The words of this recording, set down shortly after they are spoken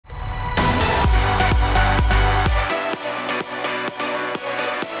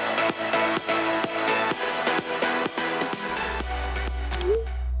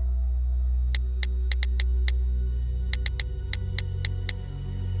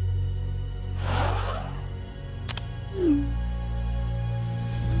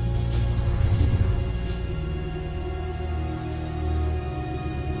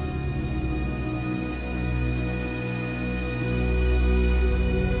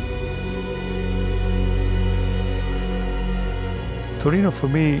Torino for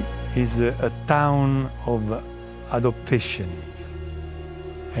me is a town of adaptation.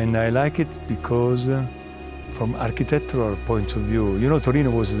 And I like it because from architectural point of view, you know, Torino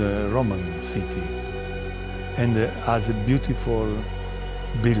was a Roman city and has beautiful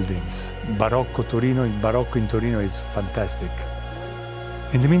buildings. Barocco in Torino is fantastic.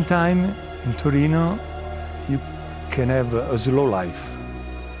 In the meantime, in Torino, you can have a slow life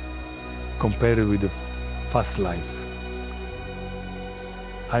compared with the fast life.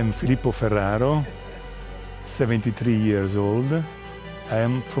 I'm Filippo Ferraro, 73 years old. I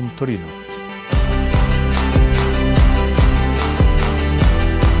am from Torino.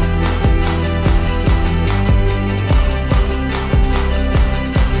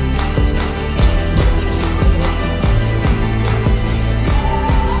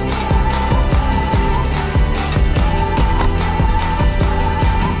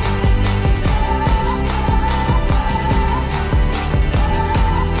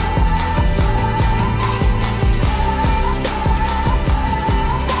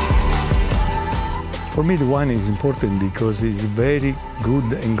 For me, the wine is important because it's a very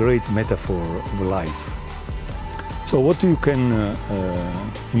good and great metaphor of life. So what you can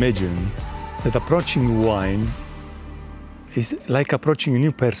imagine, that approaching wine is like approaching a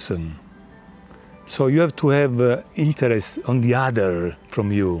new person. So you have to have interest on the other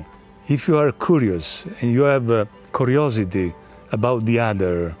from you. If you are curious and you have curiosity about the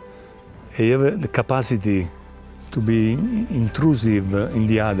other, and you have the capacity to be intrusive in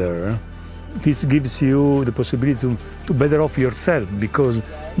the other, this gives you the possibility to better off yourself, because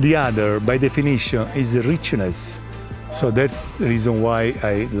the other, by definition, is richness. So that's the reason why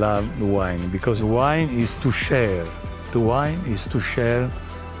I love the wine, because wine is to share. The wine is to share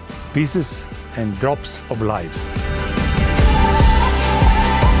pieces and drops of life.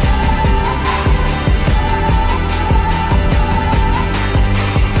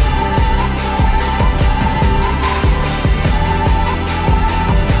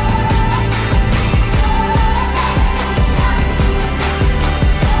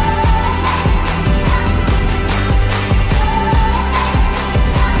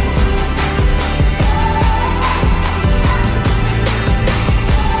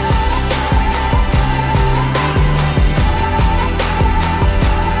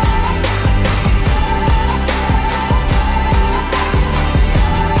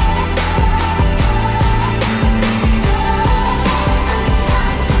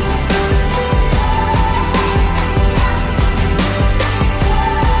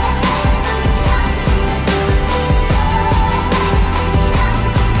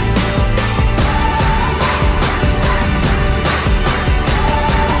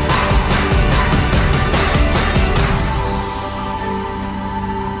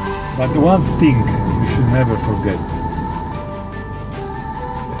 But one thing we should never forget: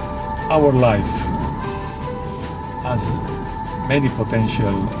 our life has many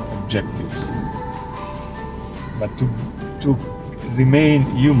potential objectives. But to remain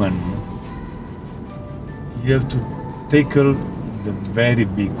human, you have to tackle the very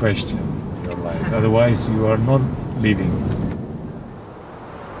big question in your life. Otherwise, you are not living.